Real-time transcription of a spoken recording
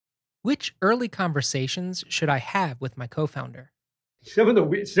Which early conversations should I have with my co founder? Some of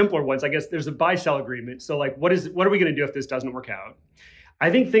the simpler ones, I guess, there's a buy-sell agreement. So like, what are we going to do if this doesn't work out? I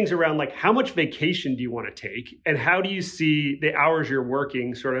think things around like how much vacation do you want to take and how do you see the hours you're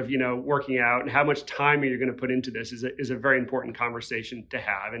working sort of, working out and how much time are you going to put into this is a very important conversation to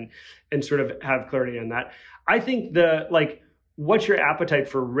have and sort of have clarity on that. I think the like what's your appetite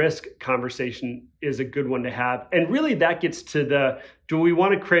for risk conversation is a good one to have. And really that gets to the, do we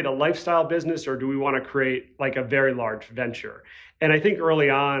want to create a lifestyle business or do we want to create like a very large venture? And I think early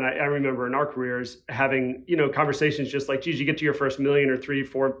on, I remember in our careers having, conversations just like, geez, you get to your first million or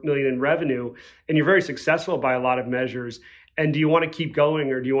 3-4 million in revenue, and you're very successful by a lot of measures. And do you want to keep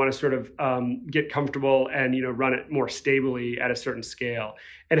going, or do you want to sort of get comfortable and run it more stably at a certain scale?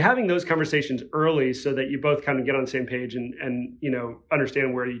 And having those conversations early so that you both kind of get on the same page and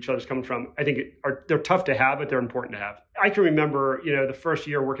understand where each other's coming from, I think they're tough to have, but they're important to have. I can remember the first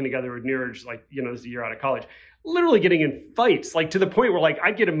year working together with Neeraj, like this is a year out of college, literally getting in fights, like to the point where like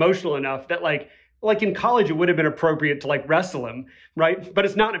I'd get emotional enough that like in college it would have been appropriate to like wrestle him, right? But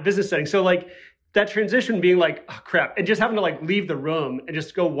it's not in a business setting. So like that transition being like, oh crap, and just having to like leave the room and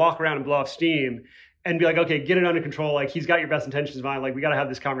just go walk around and blow off steam and be like, okay, get it under control. Like he's got your best intentions in mind. Like we got to have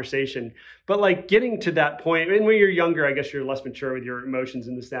this conversation. But like getting to that point, and when you're younger, I guess you're less mature with your emotions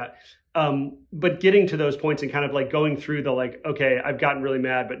and this, that. But getting to those points and kind of like going through the like, okay, I've gotten really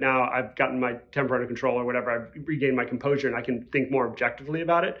mad, but now I've gotten my temper under control or whatever. I've regained my composure and I can think more objectively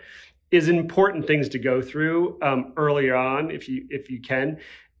about it is important things to go through earlier on if you can.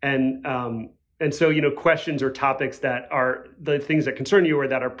 And so, questions or topics that are the things that concern you or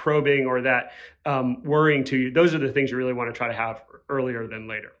that are probing or that worrying to you, those are the things you really want to try to have earlier than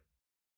later.